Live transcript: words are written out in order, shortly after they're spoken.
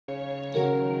Hey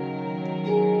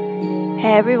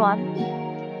everyone,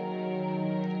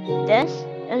 this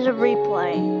is a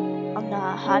replay on the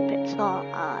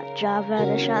Hypixel Java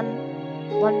Edition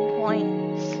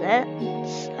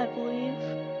 1.6, I believe,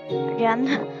 again,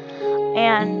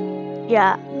 and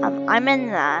yeah, I'm in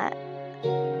that,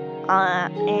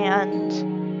 and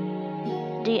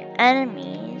the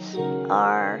enemies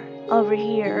are over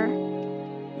here.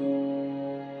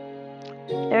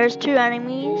 There's two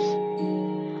enemies,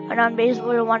 and then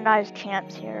basically the one guy's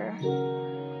camps here.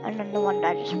 And then the one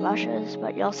that just rushes,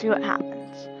 but you'll see what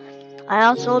happens. I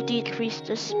also decreased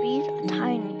the speed a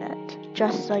tiny bit,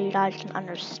 just so you guys can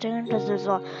understand, because there's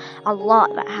a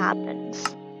lot that happens.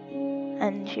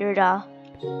 And here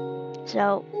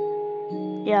so,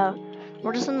 yeah,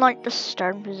 we're just in like the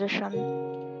starting position,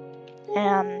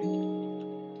 and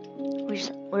we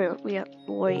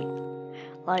wait,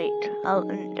 like, oh,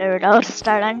 and there it goes,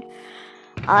 starting.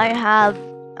 I have,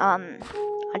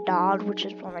 a dog, which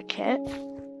is from a kit.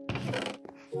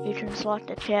 You can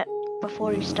select a kit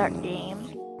before you start the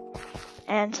game.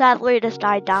 And sadly, this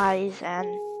guy dies, and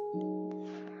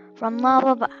from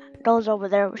lava goes over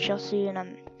there, which you'll see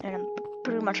in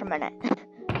pretty much a minute.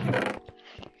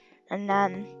 And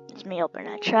then it's me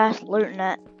opening a chest, looting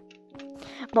it.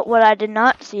 But what I did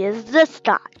not see is this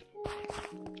guy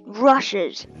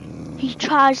rushes. He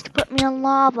tries to put me in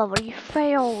lava, but he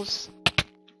fails.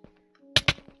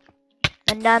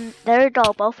 And then there you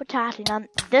go, both attacking him.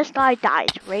 This guy dies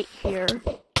right here.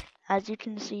 As you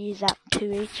can see, he's at 2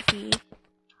 HP.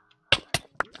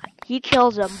 He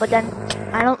kills him, but then,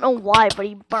 I don't know why, but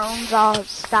he burns all his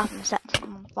stuff and sets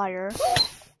him on fire.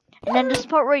 And then this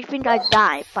part where you think I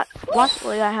die, but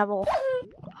luckily I have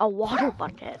a water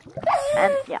bucket.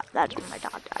 And yeah, that's when my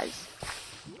dog dies.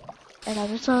 And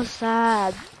I'm so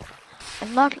sad.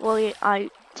 And luckily, I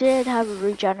did have a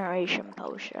regeneration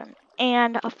potion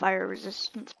and a fire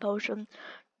resistance potion,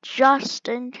 just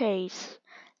in case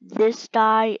this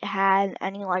guy had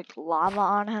any like lava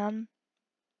on him.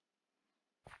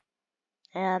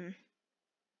 And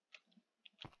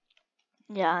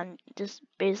yeah, and just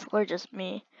basically just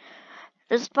me.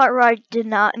 This part where I did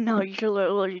not know you could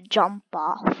literally jump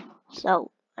off.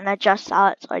 So, and I just saw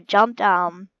it, so I jumped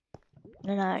down,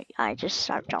 and I just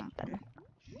start jumping.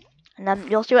 And then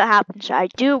you'll see what happens. So I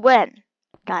do win.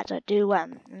 Guys, I do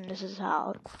win. And this is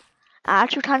how. I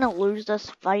actually kind of lose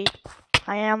this fight.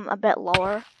 I am a bit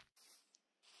lower.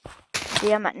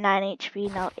 See, I'm at 9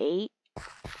 HP, now 8.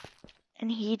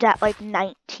 And he's at like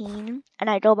 19. And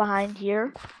I go behind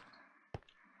here.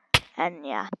 And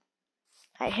yeah.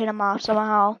 I hit him off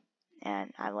somehow.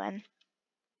 And I win.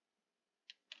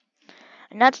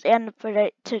 And that's the end of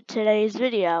today's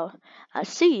video. I'll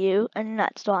see you in the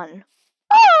next one.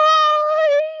 Bye!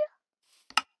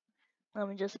 Let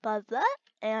me just pause that.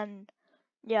 And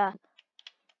yeah.